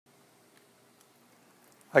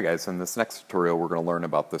Hi guys, in this next tutorial we're going to learn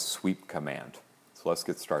about the sweep command. So let's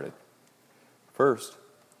get started. First,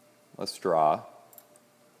 let's draw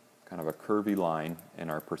kind of a curvy line in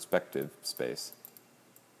our perspective space.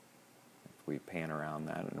 If we pan around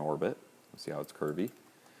that in orbit, we'll see how it's curvy.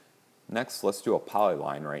 Next, let's do a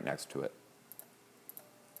polyline right next to it.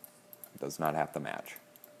 It does not have to match.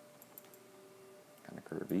 Kind of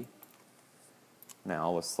curvy. Now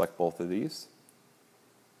let's select both of these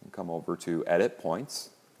and come over to Edit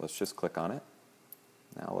Points. Let's just click on it.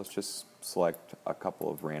 Now let's just select a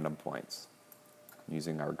couple of random points.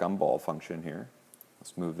 Using our gumball function here,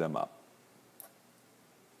 let's move them up.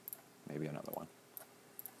 Maybe another one.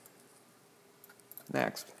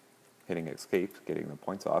 Next, hitting Escape, getting the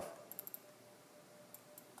points off.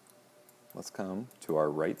 Let's come to our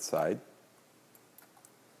right side.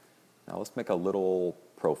 Now let's make a little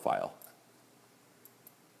profile.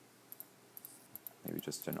 Maybe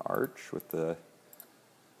just an arch with the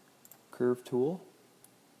curve tool,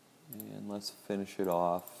 and let's finish it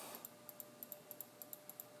off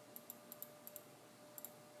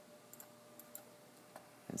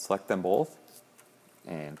and select them both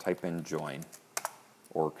and type in join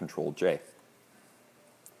or Control J.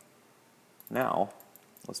 Now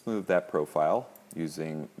let's move that profile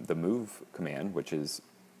using the move command, which is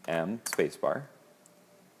M spacebar.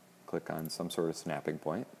 Click on some sort of snapping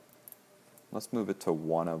point. Let's move it to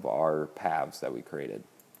one of our paths that we created.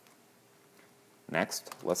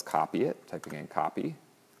 Next, let's copy it, typing in copy.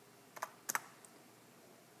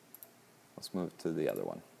 Let's move it to the other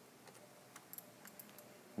one.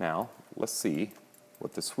 Now, let's see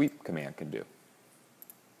what the sweep command can do.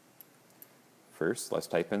 First, let's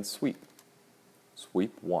type in sweep.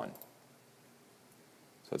 Sweep 1.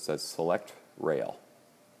 So it says select rail.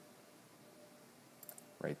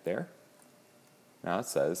 Right there. Now it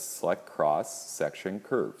says select cross-section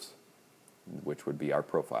curves, which would be our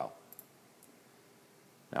profile.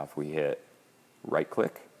 Now if we hit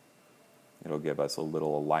right-click, it'll give us a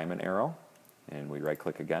little alignment arrow, and we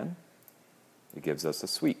right-click again, it gives us a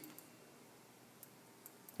sweep.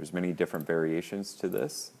 There's many different variations to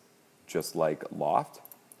this, just like loft.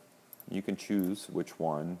 You can choose which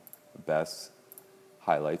one best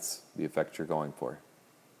highlights the effect you're going for.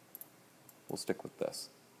 We'll stick with this.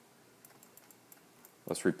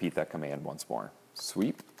 Let's repeat that command once more.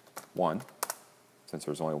 Sweep 1, since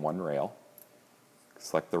there's only one rail.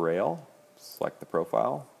 Select the rail, select the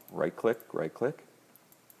profile, right-click, right-click.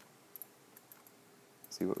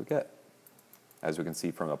 See what we get. As we can see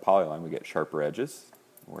from the polyline, we get sharper edges,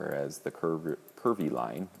 whereas the curvy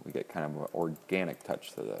line, we get kind of an organic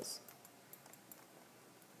touch to this.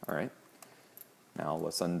 All right, now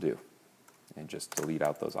let's undo and just delete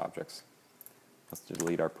out those objects. Let's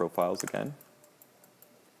delete our profiles again.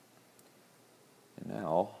 And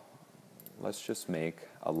now, let's just make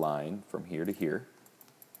a line from here to here,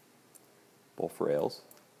 both rails.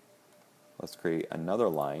 Let's create another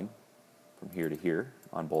line from here to here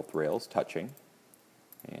on both rails, touching.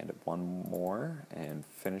 And one more, and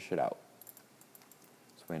finish it out.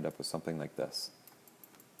 So we end up with something like this.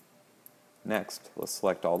 Next, let's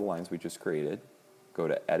select all the lines we just created. Go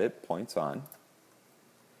to Edit Points On.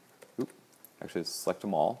 Actually, select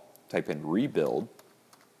them all. Type in Rebuild.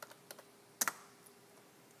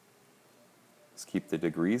 Let's keep the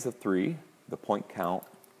degrees of 3, the point count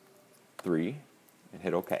 3, and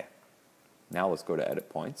hit OK. Now let's go to Edit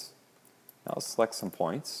Points. Now let's select some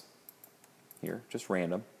points here, just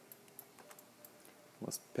random.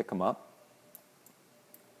 Let's pick them up.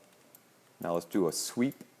 Now let's do a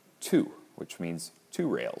sweep 2, which means 2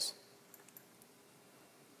 rails.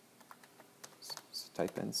 So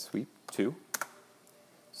type in sweep 2.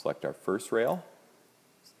 Select our first rail.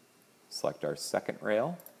 Select our second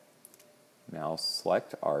rail. Now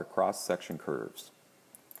select our cross-section curves.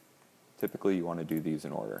 Typically you want to do these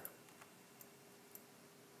in order.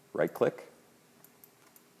 Right-click.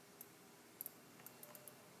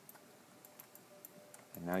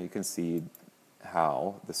 And now you can see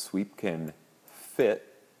how the sweep can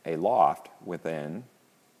fit a loft within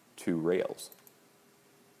 2 rails.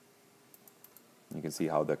 You can see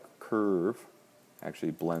how the curve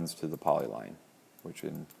actually blends to the polyline, which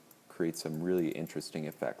creates some really interesting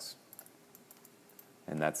effects.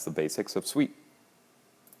 And that's the basics of sweep.